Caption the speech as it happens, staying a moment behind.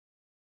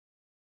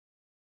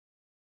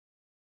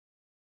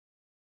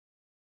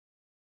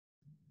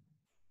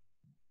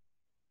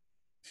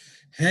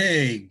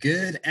Hey,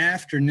 good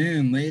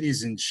afternoon,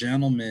 ladies and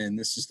gentlemen.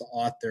 This is the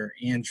author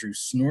Andrew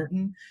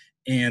Snorton,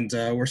 and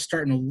we're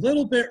starting a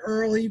little bit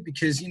early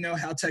because you know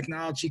how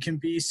technology can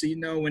be. So, you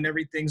know, when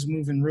everything's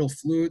moving real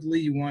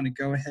fluidly, you want to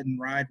go ahead and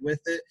ride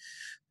with it.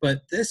 But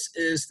this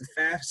is the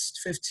Fast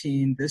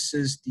 15. This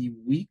is the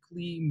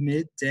weekly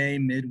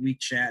midweek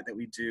chat that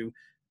we do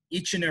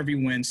each and every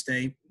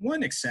Wednesday.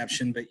 One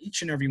exception, but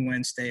each and every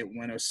Wednesday at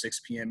 1:06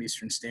 p.m.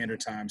 Eastern Standard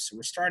Time. So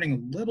we're starting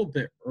a little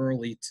bit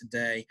early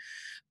today,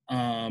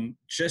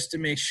 just to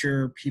make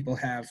sure people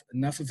have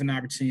enough of an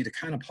opportunity to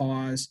kind of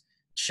pause,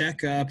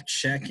 check up,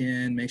 check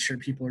in, make sure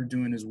people are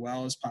doing as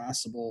well as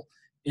possible,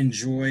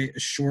 enjoy a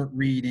short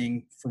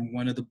reading from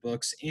one of the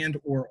books and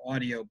or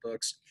audio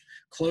books,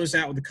 close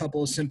out with a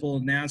couple of simple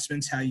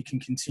announcements, how you can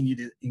continue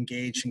to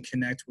engage and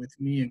connect with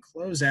me, and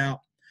close out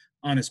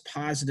on as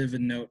positive a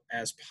note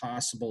as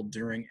possible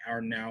during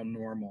our now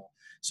normal.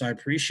 So I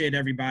appreciate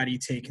everybody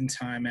taking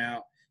time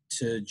out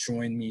to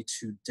join me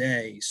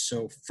today.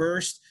 So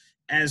first,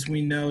 as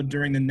we know,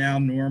 during the now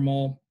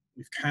normal,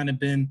 we've kind of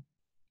been,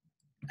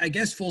 I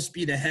guess, full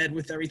speed ahead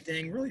with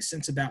everything really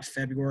since about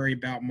February,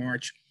 about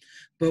March.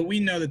 But we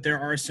know that there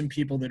are some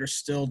people that are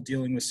still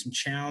dealing with some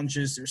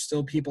challenges. There's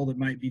still people that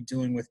might be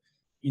dealing with,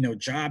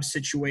 job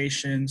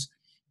situations,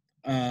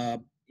 uh,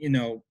 you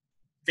know,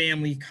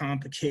 family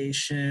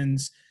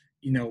complications,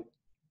 you know,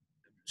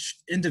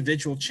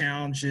 individual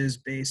challenges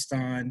based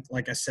on,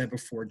 like I said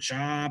before,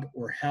 job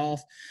or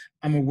health.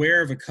 I'm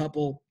aware of a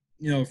couple,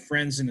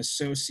 friends and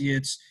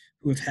associates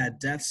who have had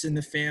deaths in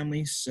the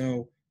family.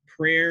 So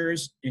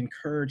prayers,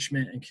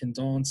 encouragement, and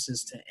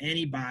condolences to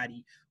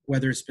anybody,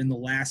 whether it's been the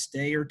last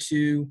day or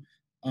two,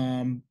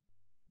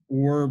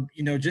 or,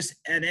 just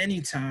at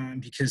any time,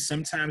 because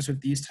sometimes with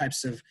these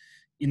types of,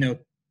 you know,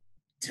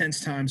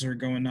 tense times are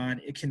going on,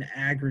 it can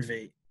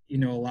aggravate, a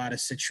lot of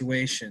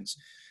situations.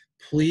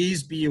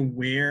 Please be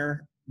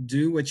aware,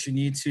 do what you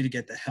need to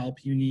get the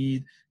help you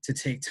need, to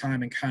take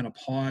time and kind of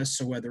pause.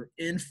 So whether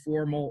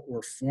informal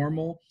or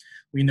formal,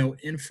 we know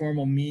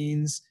informal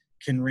means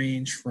can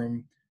range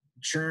from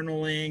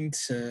journaling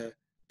to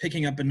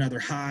picking up another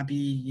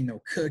hobby,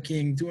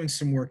 cooking, doing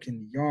some work in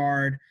the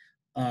yard.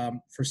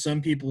 For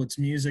some people, it's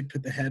music,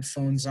 put the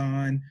headphones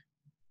on.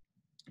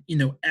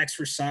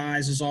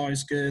 Exercise is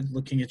always good,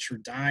 looking at your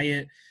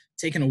diet,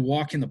 taking a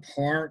walk in the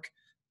park,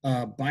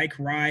 bike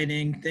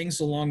riding,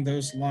 things along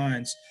those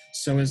lines.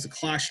 So as the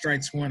clock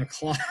strikes 1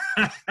 o'clock,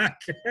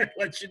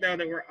 let you know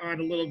that we're on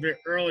a little bit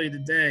early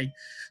today.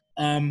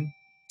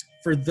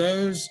 For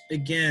those,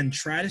 again,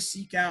 try to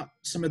seek out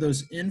some of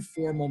those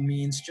informal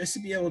means just to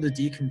be able to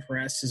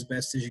decompress as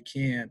best as you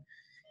can.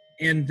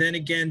 And then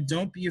again,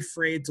 don't be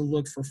afraid to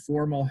look for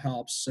formal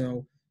help.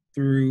 So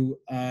through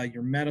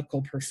your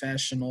medical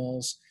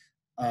professionals,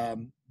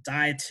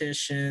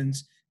 dietitians,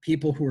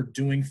 people who are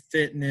doing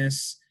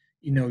fitness,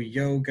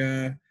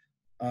 yoga,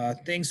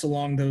 things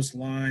along those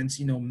lines,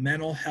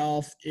 mental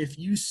health. If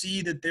you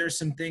see that there's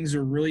some things that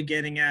are really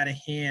getting out of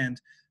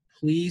hand,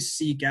 please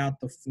seek out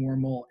the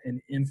formal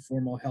and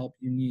informal help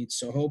you need.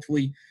 So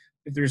hopefully,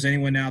 if there's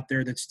anyone out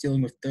there that's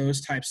dealing with those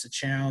types of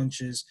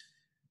challenges,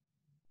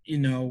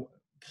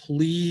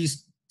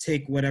 please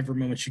take whatever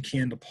moments you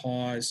can to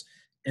pause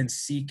and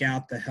seek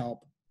out the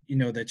help,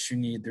 that you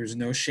need. There's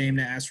no shame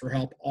to ask for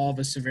help. All of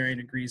us, to varying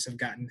degrees, have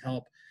gotten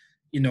help,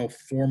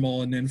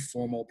 formal and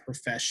informal,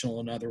 professional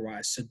and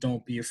otherwise. So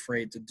don't be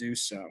afraid to do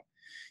so.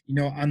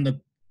 On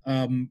the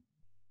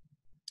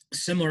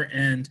similar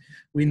end,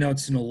 we know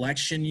it's an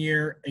election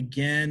year.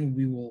 Again,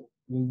 we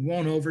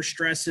won't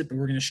overstress it, but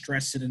we're going to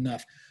stress it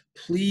enough.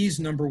 Please,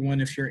 number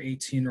one, if you're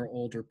 18 or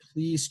older,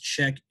 please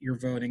check your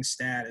voting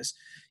status.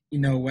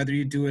 Whether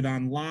you do it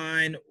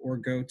online or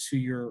go to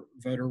your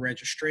voter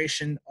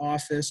registration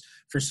office.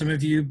 For some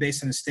of you,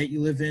 based on the state you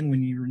live in,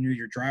 when you renew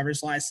your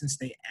driver's license,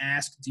 they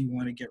ask, do you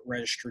want to get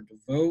registered to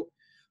vote?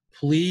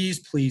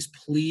 Please, please,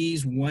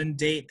 please, one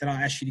date that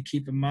I'll ask you to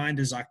keep in mind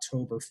is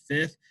October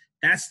 5th.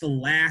 That's the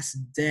last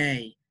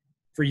day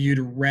for you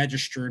to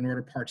register in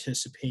order to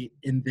participate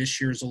in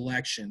this year's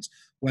elections,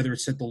 whether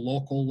it's at the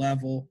local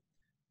level,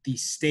 the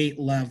state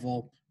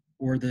level,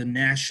 or the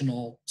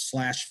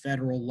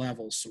national/federal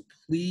level. So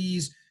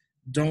please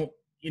don't,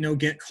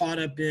 get caught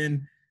up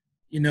in,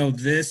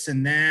 this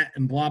and that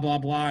and blah, blah,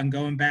 blah, and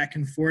going back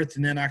and forth.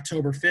 And then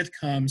October 5th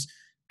comes,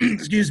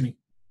 excuse me,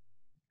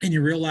 and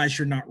you realize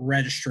you're not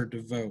registered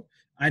to vote.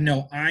 I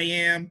know I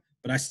am,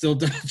 but I still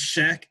don't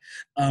check.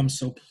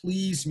 So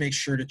please make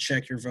sure to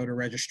check your voter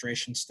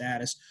registration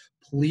status.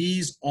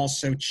 Please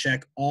also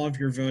check all of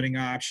your voting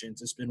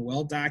options. It's been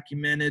well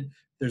documented.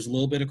 There's a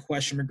little bit of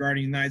question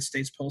regarding the United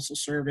States Postal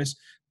Service.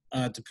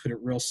 To put it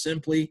real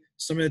simply,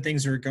 some of the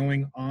things that are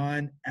going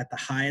on at the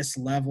highest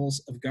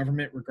levels of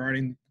government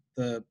regarding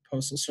the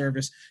Postal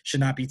Service should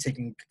not be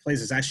taking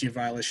place. It's actually a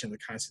violation of the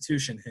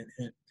Constitution, hint,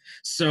 hint.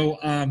 So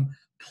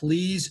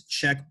please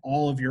check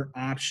all of your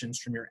options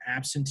from your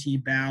absentee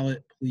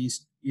ballot.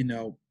 Please,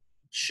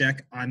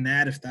 check on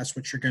that if that's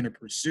what you're going to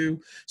pursue.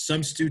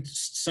 Some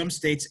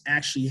states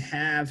actually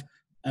have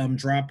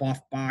drop-off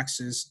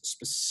boxes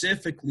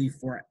specifically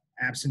for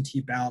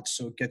absentee ballots,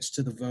 so it gets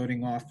to the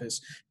voting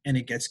office and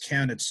it gets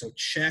counted. So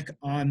check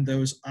on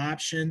those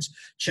options.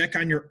 Check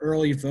on your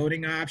early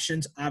voting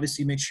options.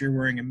 Obviously, make sure you're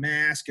wearing a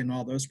mask and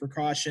all those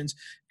precautions,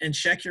 and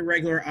check your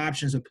regular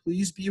options. But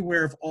please be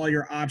aware of all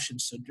your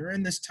options. So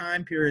during this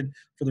time period,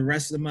 for the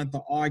rest of the month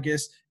of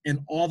August and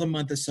all the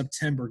month of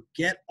September,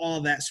 get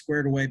all that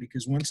squared away,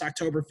 because once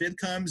October 5th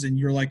comes and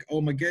you're like,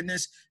 oh my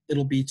goodness,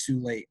 it'll be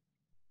too late.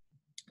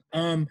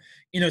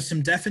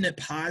 Some definite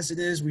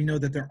positives. We know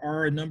that there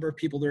are a number of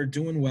people that are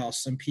doing well.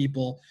 Some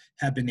people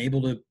have been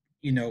able to,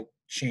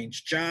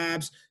 change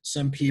jobs.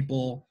 Some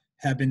people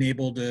have been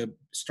able to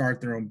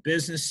start their own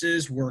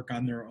businesses, work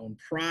on their own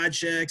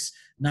projects,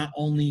 not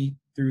only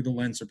through the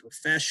lens of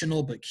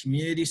professional, but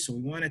community. So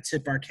we want to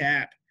tip our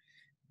cap,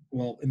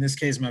 well, in this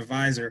case, my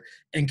advisor,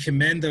 and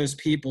commend those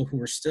people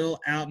who are still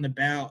out and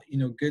about,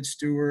 good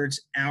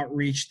stewards,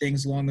 outreach,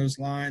 things along those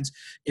lines.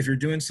 If you're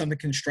doing something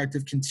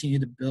constructive, continue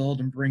to build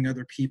and bring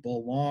other people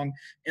along.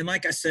 And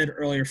like I said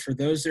earlier, for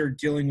those that are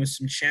dealing with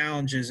some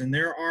challenges, and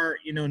there are,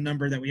 a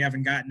number that we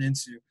haven't gotten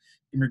into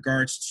in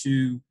regards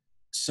to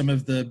some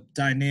of the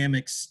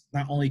dynamics,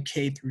 not only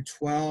K through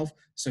 12.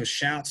 So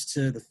shouts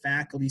to the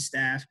faculty,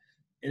 staff,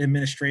 and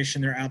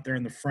administration. They're out there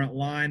on the front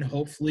line.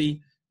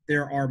 Hopefully,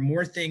 there are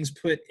more things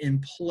put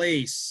in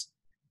place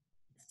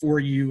for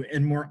you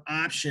and more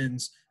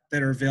options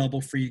that are available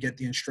for you to get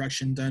the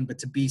instruction done, but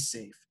to be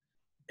safe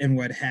and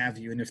what have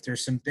you. And if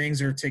there's some things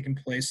that are taking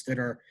place that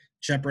are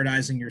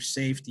jeopardizing your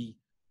safety,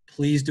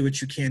 please do what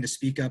you can to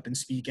speak up and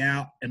speak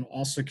out, and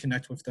also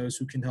connect with those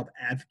who can help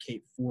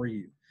advocate for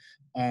you.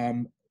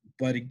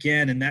 But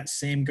again, and that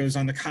same goes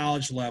on the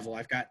college level.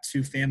 I've got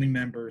 2 family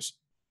members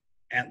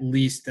at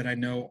least that I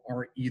know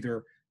are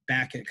either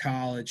back at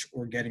college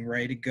or getting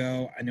ready to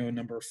go. I know a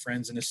number of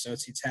friends and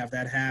associates have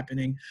that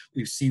happening.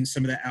 We've seen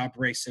some of the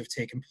outbreaks that have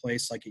taken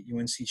place, like at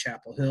UNC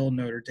Chapel Hill,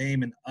 Notre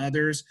Dame, and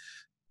others.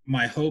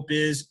 My hope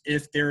is,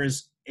 if there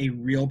is a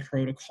real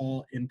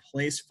protocol in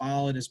place,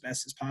 follow it as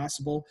best as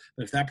possible.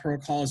 But if that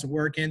protocol isn't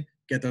working,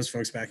 get those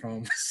folks back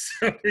home.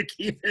 So to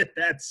keep it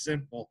that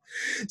simple.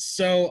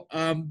 So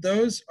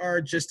those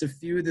are just a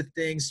few of the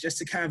things, just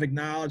to kind of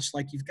acknowledge,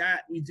 like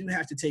we do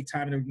have to take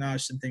time to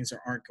acknowledge some things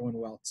that aren't going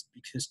well,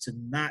 because to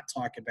not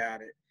talk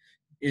about it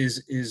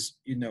is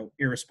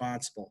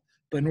irresponsible.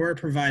 But in order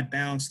to provide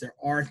balance, there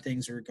are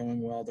things that are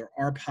going well, there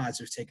are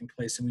positives taking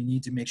place, and we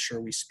need to make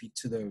sure we speak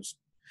to those.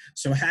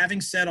 So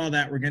having said all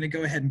that, we're going to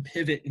go ahead and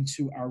pivot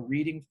into our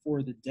reading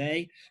for the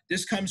day.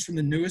 This comes from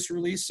the newest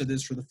release, so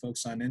this is for the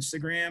folks on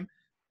Instagram.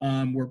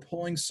 We're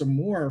pulling some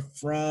more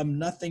from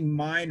Nothing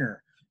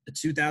Minor, the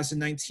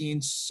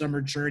 2019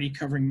 summer journey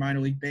covering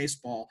minor league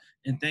baseball.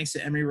 And thanks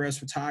to Emery Rose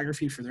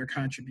Photography for their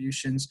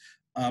contributions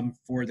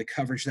for the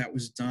coverage that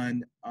was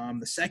done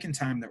the second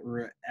time that we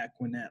were at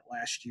Gwinnett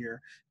last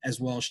year, as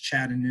well as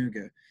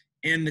Chattanooga.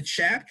 And the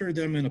chapter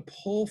that I'm going to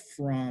pull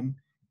from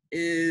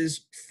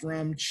is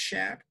from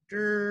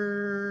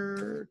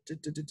chapter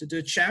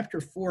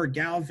 4,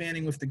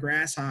 Gallivanting with the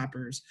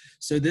Grasshoppers.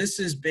 So this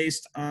is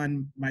based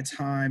on my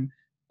time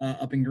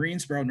up in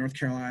Greensboro, North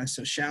Carolina.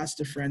 So shouts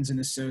to friends and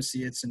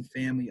associates and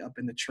family up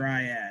in the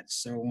Triad.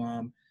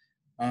 So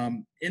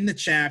in the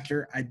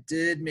chapter, I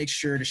did make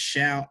sure to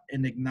shout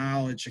and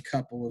acknowledge a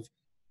couple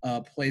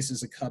of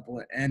places, a couple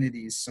of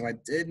entities. So I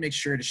did make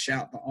sure to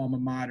shout the alma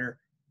mater,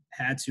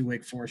 had to,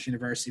 Wake Forest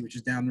University, which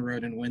is down the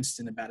road in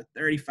Winston, about a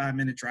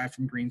 35-minute drive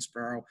from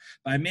Greensboro.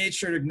 But I made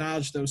sure to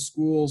acknowledge those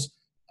schools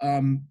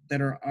that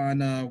are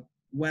on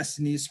West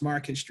and East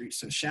Market Street.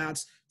 So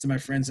shouts to my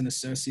friends and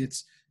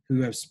associates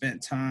who have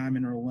spent time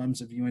and are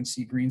alums of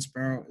UNC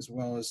Greensboro, as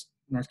well as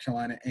North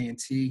Carolina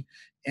A&T.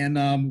 And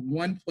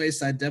one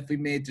place I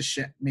definitely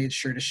made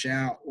sure to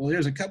shout, well,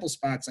 there's a couple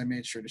spots I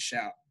made sure to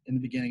shout in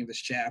the beginning of this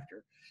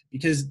chapter,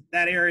 because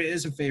that area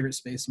is a favorite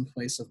space and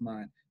place of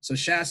mine. So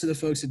shouts to the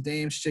folks at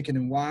Dame's Chicken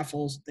and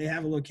Waffles. They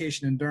have a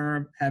location in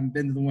Durham. Haven't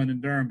been to the one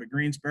in Durham, but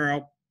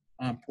Greensboro,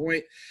 on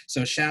point.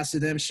 So shouts to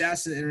them.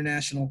 Shouts to the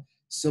International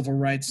Civil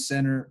Rights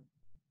Center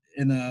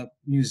in a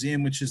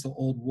museum, which is the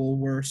old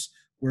Woolworths,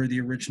 where the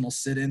original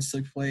sit-ins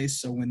took place.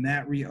 So when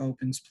that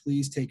reopens,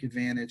 please take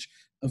advantage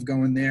of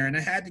going there. And I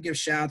had to give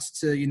shouts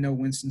to,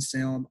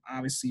 Winston-Salem,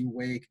 obviously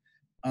Wake,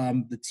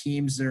 the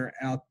teams that are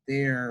out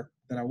there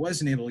that I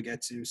wasn't able to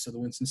get to. So the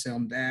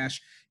Winston-Salem Dash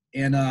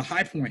and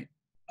High Point,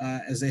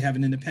 as they have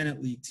an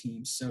independent league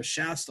team. So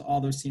shouts to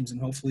all those teams,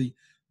 and hopefully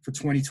for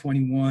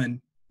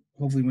 2021,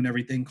 hopefully when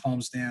everything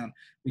calms down,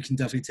 we can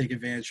definitely take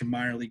advantage of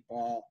minor league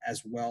ball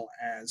as well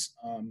as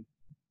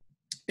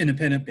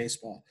independent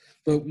baseball.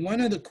 But one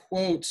of the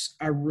quotes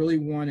I really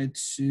wanted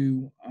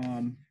to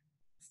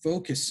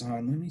focus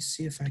on, let me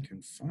see if I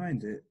can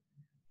find it.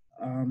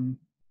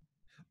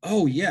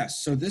 Oh,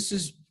 yes. So this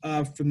is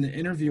from the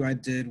interview I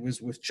did,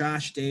 was with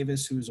Josh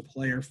Davis, who is a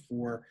player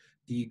for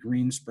the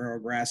Greensboro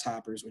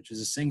Grasshoppers, which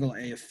is a single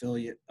A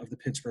affiliate of the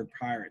Pittsburgh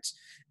Pirates.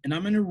 And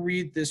I'm going to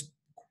read this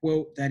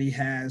quote that he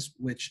has,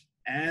 which,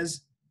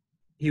 as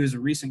he was a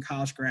recent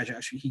college graduate,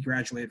 actually he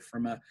graduated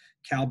from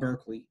Cal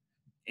Berkeley.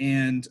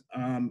 And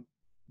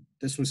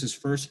This was his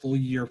first full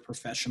year of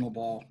professional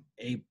ball,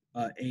 A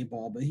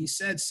ball, but he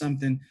said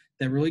something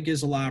that really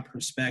gives a lot of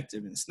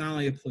perspective, and it's not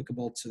only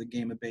applicable to the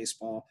game of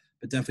baseball,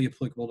 but definitely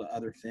applicable to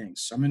other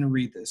things. So I'm going to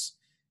read this.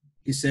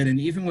 He said, and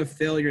even with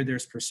failure,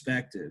 there's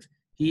perspective.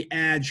 He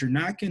adds, you're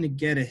not going to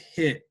get a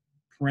hit,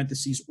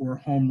 parentheses, or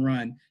home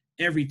run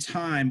every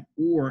time,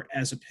 or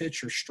as a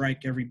pitcher,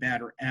 strike every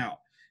batter out.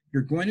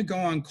 You're going to go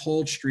on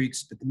cold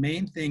streaks, but the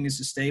main thing is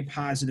to stay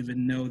positive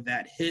and know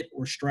that hit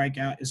or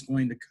strikeout is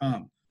going to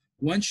come.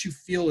 Once you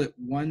feel it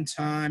one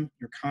time,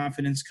 your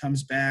confidence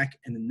comes back,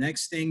 and the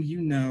next thing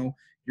you know,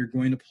 you're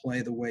going to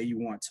play the way you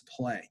want to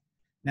play.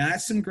 Now,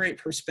 that's some great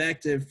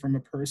perspective from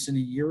a person a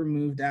year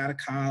removed out of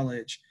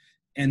college.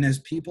 And as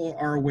people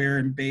are aware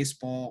in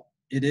baseball,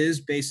 it is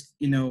based,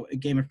 a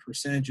game of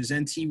percentages.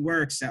 NT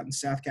Works out in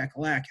South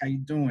Cackalack. How you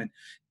doing?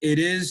 It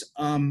is,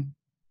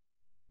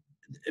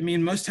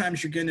 most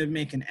times you're going to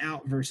make an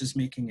out versus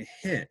making a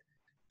hit.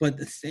 But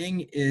the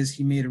thing is,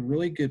 he made a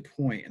really good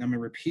point, and I'm going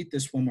to repeat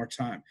this one more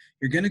time.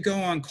 You're going to go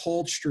on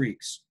cold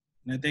streaks.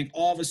 And I think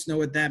all of us know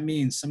what that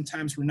means.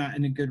 Sometimes we're not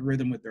in a good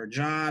rhythm with our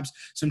jobs.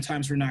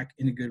 Sometimes we're not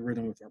in a good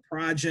rhythm with our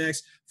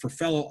projects. For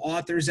fellow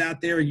authors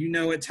out there,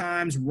 at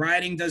times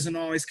writing doesn't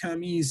always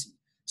come easy.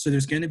 So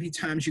there's going to be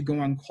times you go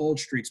on cold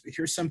streaks. But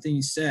here's something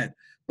he said.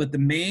 But the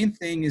main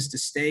thing is to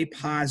stay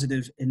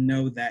positive and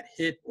know that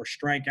hit or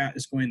strikeout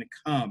is going to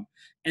come.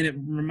 And it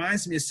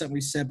reminds me of something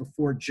we said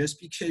before. Just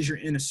because you're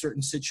in a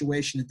certain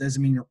situation, it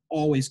doesn't mean you're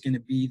always going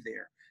to be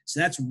there. So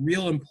that's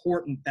real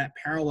important, that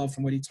parallel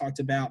from what he talked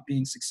about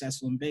being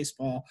successful in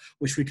baseball,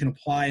 which we can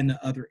apply into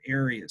other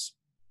areas.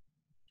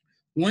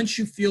 Once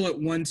you feel it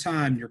one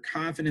time, your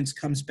confidence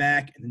comes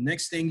back, and the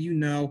next thing you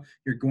know,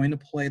 you're going to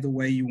play the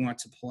way you want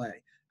to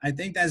play. I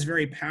think that's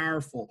very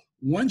powerful.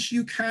 Once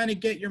you kind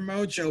of get your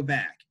mojo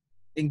back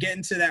and get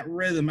into that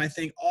rhythm, I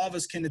think all of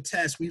us can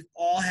attest. We've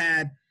all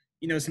had,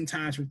 some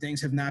times where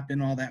things have not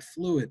been all that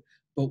fluid.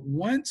 But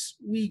once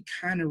we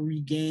kind of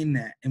regain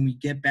that and we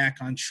get back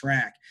on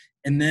track,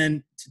 and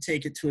then to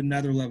take it to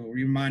another level,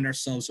 we remind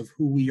ourselves of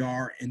who we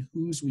are and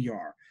whose we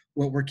are,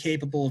 what we're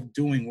capable of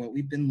doing, what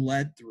we've been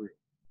led through,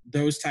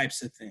 those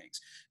types of things.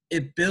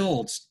 It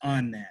builds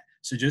on that.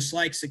 So just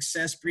like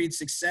success breeds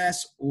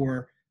success,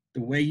 or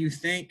the way you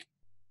think,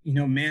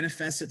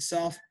 manifests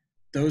itself,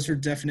 those are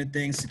definite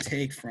things to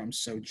take from.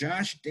 So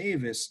Josh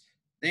Davis,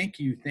 thank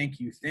you.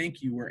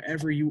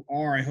 Wherever you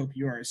are, I hope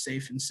you are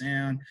safe and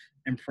sound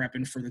and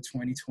prepping for the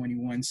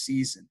 2021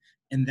 season.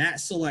 And that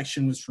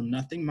selection was from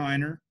Nothing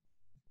Minor.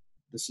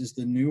 This is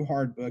the new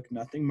hard book,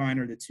 Nothing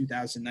Minor, the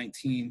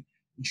 2019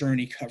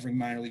 journey covering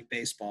minor league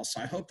baseball. So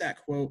I hope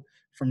that quote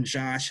from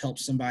Josh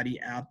helps somebody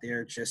out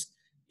there. Just,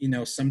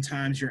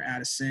 sometimes you're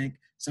out of sync.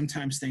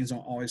 Sometimes things don't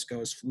always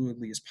go as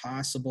fluidly as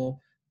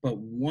possible. But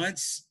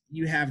once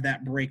you have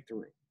that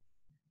breakthrough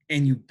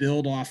and you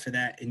build off of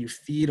that and you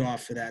feed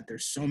off of that,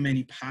 there's so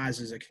many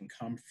positives that can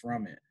come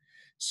from it.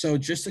 So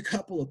just a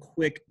couple of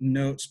quick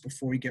notes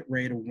before we get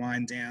ready to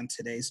wind down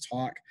today's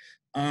talk.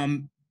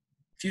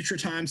 Future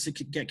times to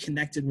get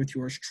connected with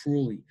yours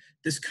truly.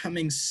 This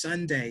coming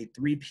Sunday,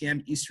 3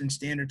 p.m. Eastern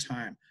Standard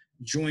Time,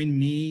 join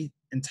me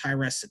and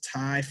Tyressa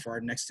Ty for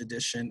our next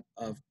edition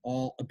of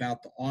All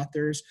About the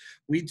Authors.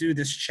 We do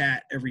this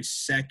chat every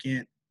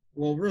second,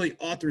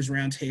 Authors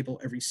Roundtable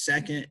every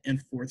second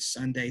and fourth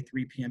Sunday,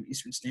 3 p.m.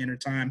 Eastern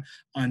Standard Time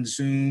on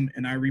Zoom,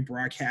 and I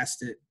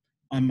rebroadcast it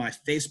on my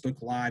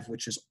Facebook Live,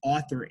 which is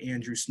Author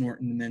Andrew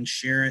Snorton, and then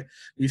share it.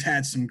 We've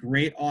had some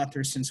great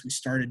authors since we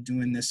started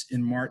doing this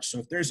in March. So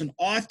if there's an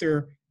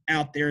author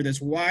out there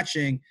that's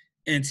watching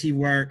NT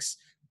Works,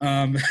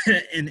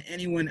 and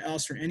anyone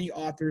else or any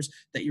authors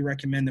that you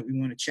recommend that we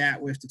want to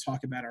chat with to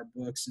talk about our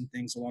books and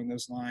things along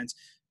those lines,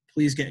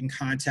 please get in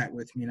contact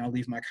with me, and I'll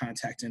leave my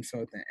contact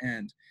info at the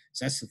end.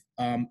 So that's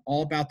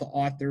All About the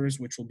Authors,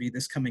 which will be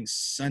this coming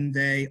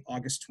Sunday,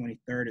 August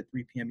 23rd at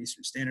 3 p.m.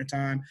 Eastern Standard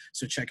Time.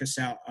 So check us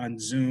out on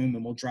Zoom,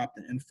 and we'll drop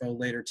the info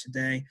later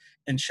today.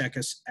 And check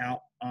us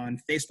out on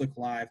Facebook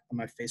Live on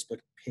my Facebook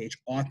page,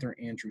 Author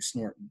Andrew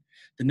Snorton.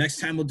 The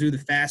next time we'll do the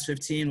Fast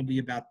 15 will be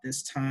about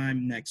this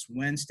time next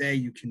Wednesday.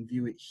 You can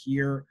view it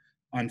here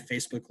on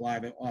Facebook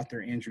Live at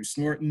Author Andrew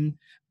Snorton.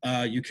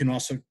 You can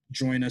also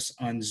join us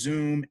on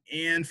Zoom.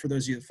 And for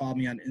those of you that follow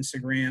me on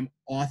Instagram,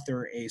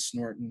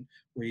 AuthorASnorton,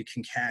 where you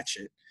can catch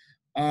it.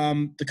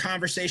 The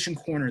Conversation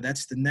Corner,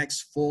 that's the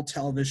next full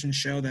television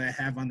show that I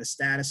have on the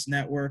Status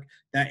Network.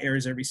 That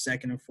airs every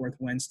second and fourth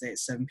Wednesday at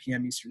 7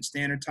 p.m. Eastern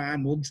Standard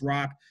Time. We'll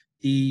drop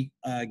the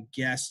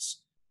guests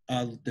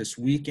this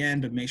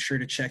weekend, but make sure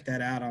to check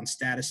that out on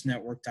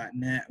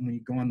statusnetwork.net. And when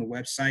you go on the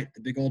website,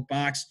 the big old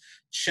box,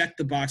 check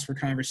the box for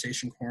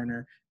Conversation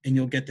Corner, and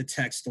you'll get the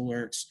text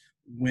alerts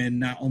when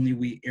not only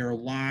we air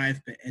live,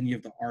 but any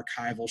of the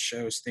archival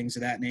shows, things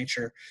of that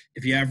nature.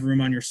 If you have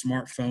room on your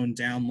smartphone,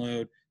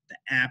 download the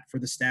app for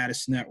the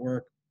Status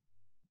Network,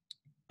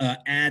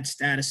 add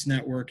Status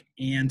Network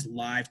and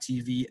Live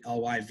TV,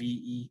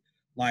 LYVE,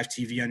 Live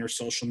TV on your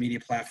social media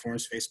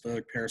platforms,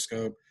 Facebook,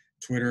 Periscope,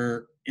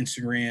 Twitter,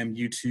 Instagram,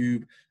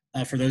 YouTube.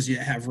 For those of you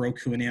that have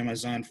Roku and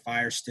Amazon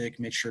Fire Stick,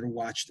 make sure to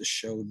watch the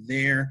show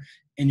there.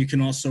 And you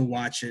can also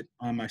watch it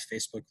on my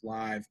Facebook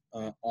Live,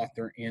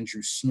 author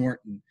Andrew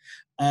Snorton.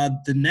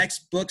 The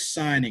next book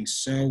signing,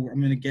 so I'm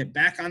going to get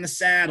back on the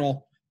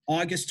saddle,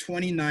 August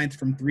 29th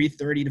from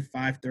 3:30 to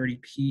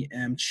 5:30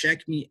 p.m.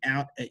 Check me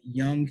out at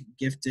Young,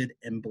 Gifted,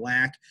 and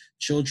Black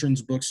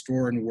Children's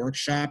Bookstore and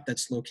Workshop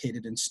that's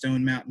located in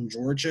Stone Mountain,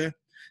 Georgia.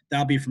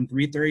 That'll be from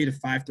 3:30 to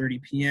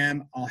 5:30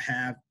 p.m. I'll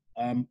have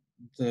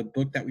the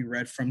book that we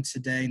read from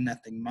today,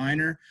 Nothing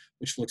Minor,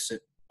 which looks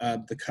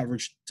at the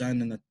coverage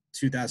done in the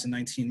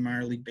 2019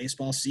 minor league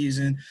baseball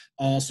season.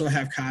 I'll also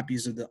have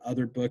copies of the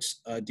other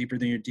books, Deeper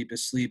Than Your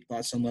Deepest Sleep,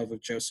 Thoughts on Love of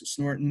Joseph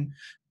Snorton,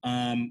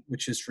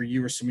 which is for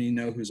you or somebody you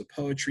know who's a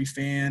poetry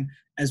fan,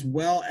 as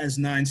well as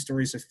 9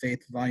 Stories of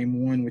Faith,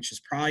 Volume 1, which is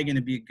probably going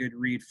to be a good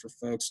read for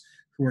folks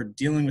who are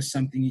dealing with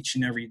something each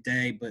and every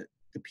day, but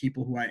the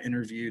people who I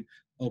interviewed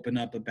open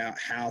up about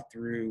how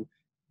through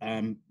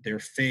their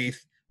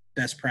faith,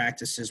 best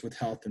practices with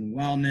health and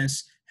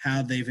wellness,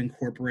 how they've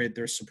incorporated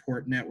their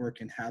support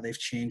network, and how they've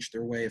changed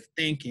their way of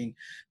thinking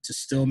to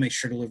still make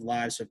sure to live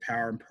lives of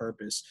power and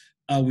purpose.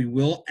 We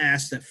will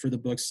ask that for the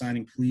book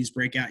signing, please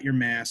break out your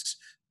masks.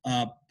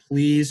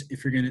 Please,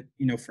 if you're going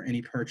to, for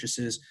any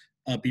purchases,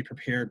 be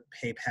prepared,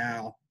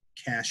 PayPal,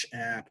 Cash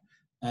App.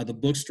 The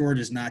bookstore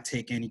does not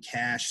take any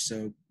cash, so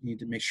you need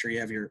to make sure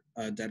you have your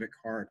debit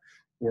card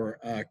or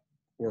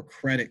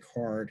credit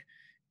card.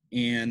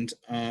 And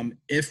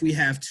if we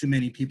have too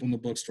many people in the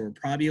bookstore, we'll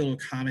probably be able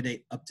to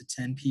accommodate up to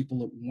 10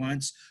 people at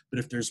once. But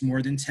if there's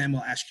more than 10,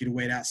 we'll ask you to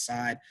wait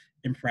outside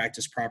and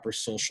practice proper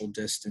social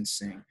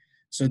distancing.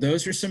 So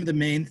those are some of the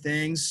main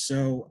things.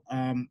 So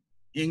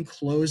in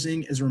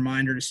closing, as a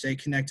reminder to stay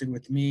connected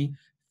with me,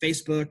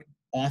 Facebook,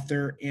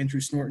 author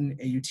Andrew Snorton,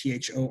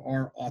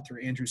 AUTHOR,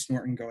 author Andrew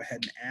Snorton. Go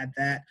ahead and add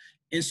that.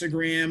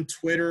 Instagram,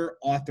 Twitter,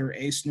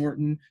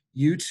 AuthorASnorton,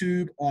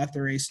 YouTube,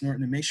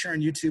 AuthorASnorton. And make sure on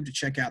YouTube to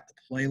check out the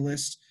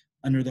playlist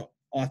under the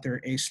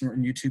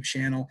AuthorASnorton YouTube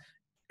channel.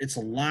 It's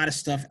a lot of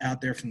stuff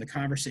out there, from the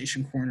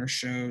Conversation Corner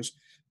shows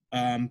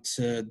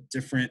to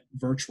different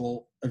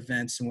virtual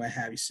events and what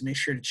have you. So make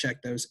sure to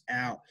check those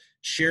out.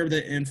 Share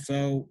the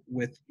info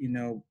with,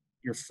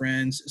 your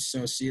friends,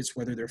 associates,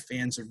 whether they're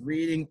fans of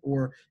reading,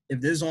 or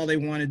if this is all they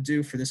want to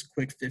do for this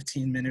quick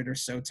 15-minute or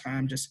so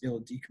time, just to be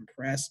able to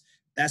decompress,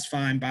 that's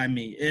fine by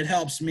me. It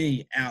helps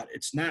me out.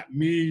 It's not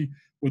me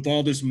with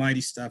all this mighty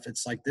stuff.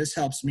 It's like, this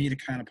helps me to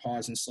kind of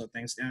pause and slow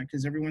things down,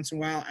 because every once in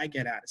a while I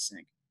get out of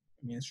sync.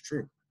 I mean, it's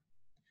true.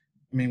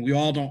 I mean, we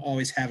all don't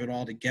always have it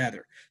all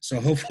together.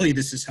 So hopefully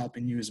this is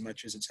helping you as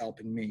much as it's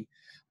helping me.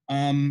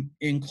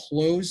 In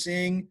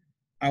closing,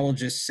 I will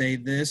just say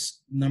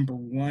this. Number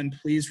one,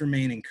 please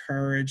remain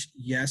encouraged.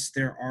 Yes,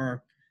 there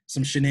are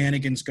some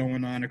shenanigans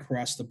going on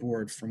across the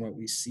board, from what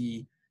we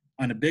see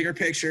on a bigger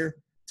picture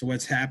to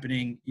what's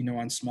happening,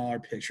 on smaller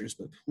pictures.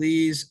 But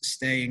please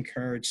stay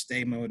encouraged,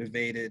 stay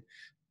motivated.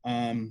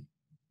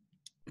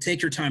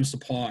 Take your times to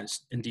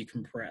pause and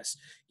decompress.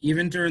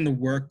 Even during the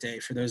workday,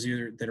 for those of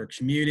you that are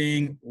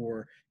commuting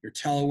or you're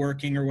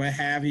teleworking or what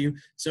have you,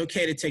 it's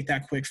okay to take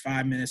that quick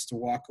 5 minutes to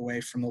walk away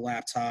from the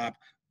laptop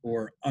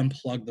or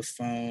unplug the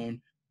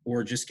phone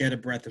or just get a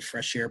breath of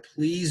fresh air.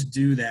 Please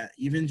do that.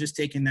 Even just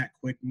taking that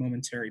quick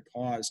momentary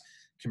pause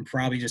can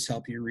probably just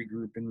help you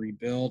regroup and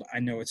rebuild. I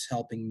know it's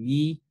helping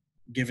me,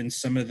 given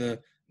some of the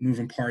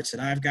moving parts that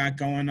I've got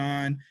going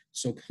on.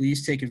 So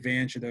please take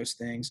advantage of those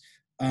things.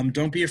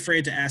 Don't be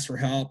afraid to ask for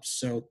help.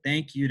 So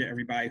thank you to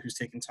everybody who's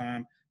taken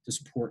time to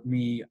support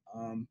me.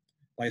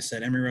 Like I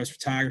said, Emery Rose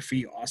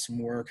Photography, awesome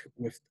work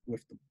with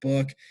the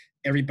book.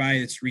 Everybody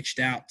that's reached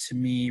out to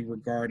me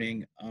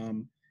regarding,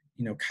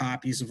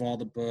 copies of all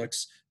the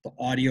books, the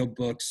audio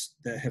books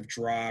that have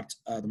dropped,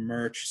 the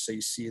merch. So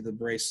you see the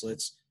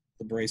bracelets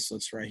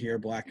right here,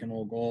 black and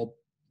old gold.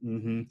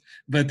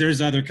 But there's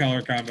other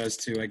color combos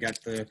too. I got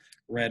the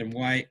red and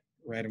white,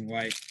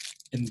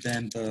 and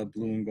then the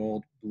blue and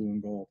gold.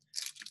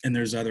 And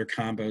there's other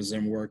combos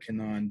I'm working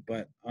on.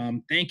 But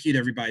thank you to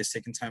everybody who's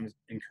taking time to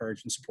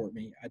encourage and support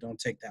me. I don't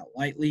take that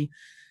lightly.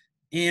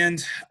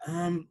 And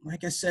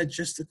like I said,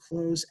 just to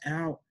close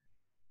out,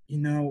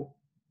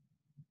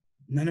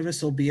 none of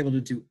us will be able to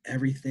do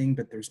everything,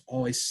 but there's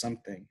always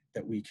something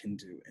that we can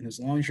do. And as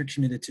long as you're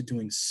committed to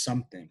doing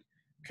something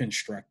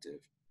constructive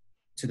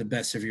to the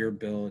best of your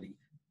ability,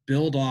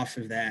 build off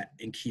of that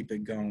and keep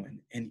it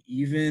going. And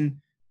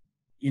even,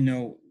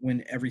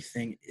 when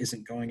everything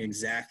isn't going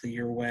exactly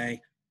your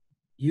way,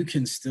 you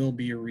can still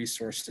be a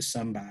resource to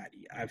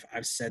somebody.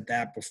 I've said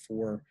that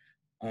before.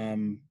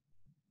 I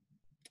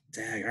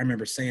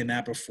remember saying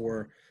that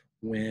before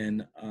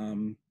when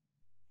in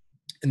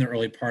the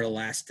early part of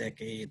last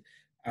decade,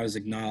 I was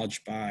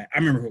acknowledged by, I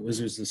remember it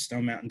was the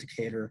Stone Mountain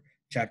Decatur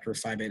chapter of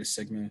Phi Beta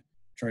Sigma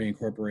Fraternity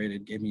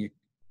Incorporated gave me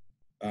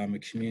a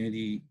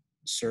community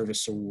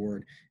service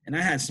award. And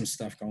I had some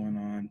stuff going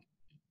on.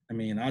 I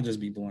mean, I'll just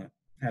be blunt.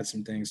 I had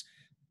some things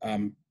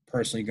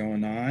personally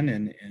going on,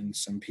 and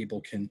some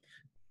people can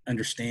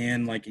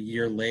understand like a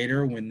year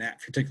later when that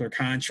particular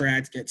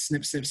contract gets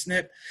snip, snip,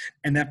 snip,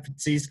 and that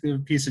particular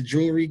piece of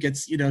jewelry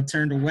gets,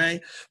 turned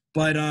away.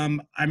 But I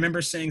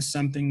remember saying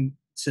something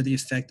to the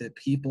effect that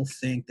people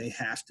think they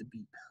have to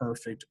be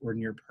perfect or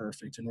near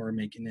perfect in order to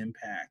make an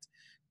impact.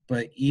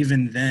 But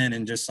even then,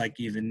 and just like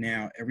even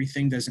now,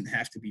 everything doesn't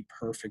have to be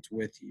perfect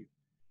with you.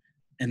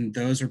 And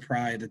those are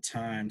probably the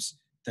times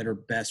that are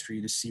best for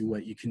you to see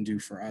what you can do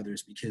for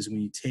others, because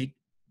when you take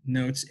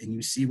notes and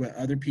you see what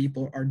other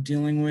people are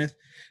dealing with,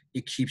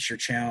 it keeps your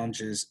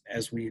challenges,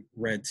 as we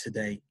read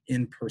today,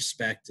 in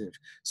perspective.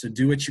 So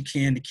do what you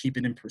can to keep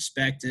it in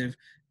perspective,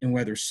 and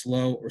whether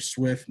slow or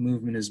swift,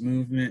 movement is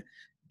movement,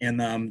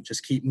 and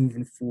just keep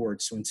moving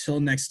forward. So until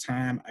next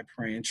time, I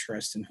pray and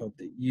trust and hope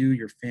that you,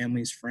 your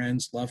families,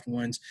 friends, loved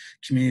ones,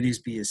 communities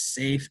be as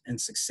safe and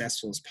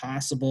successful as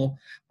possible.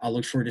 I'll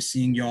look forward to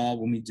seeing y'all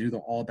when we do the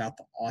All About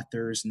the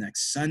Authors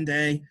next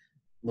Sunday.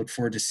 Look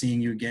forward to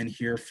seeing you again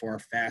here for our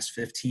Fast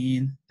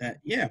 15 that,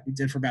 we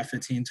did for about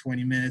 15,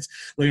 20 minutes.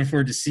 Looking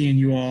forward to seeing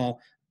you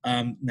all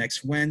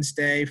next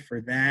Wednesday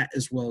for that,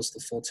 as well as the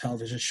full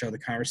television show, The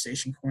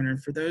Conversation Corner.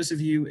 And for those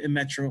of you in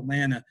Metro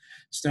Atlanta,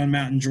 Stone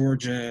Mountain,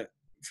 Georgia,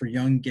 for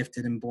Young,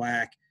 Gifted, and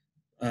Black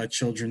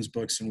children's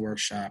books and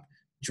workshop.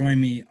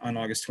 Join me on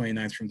August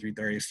 29th from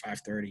 3:30 to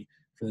 5:30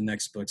 for the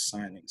next book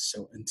signing.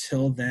 So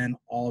until then,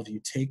 all of you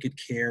take good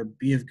care,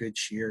 be of good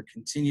cheer,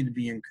 continue to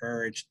be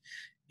encouraged,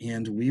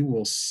 and we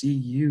will see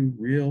you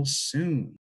real soon.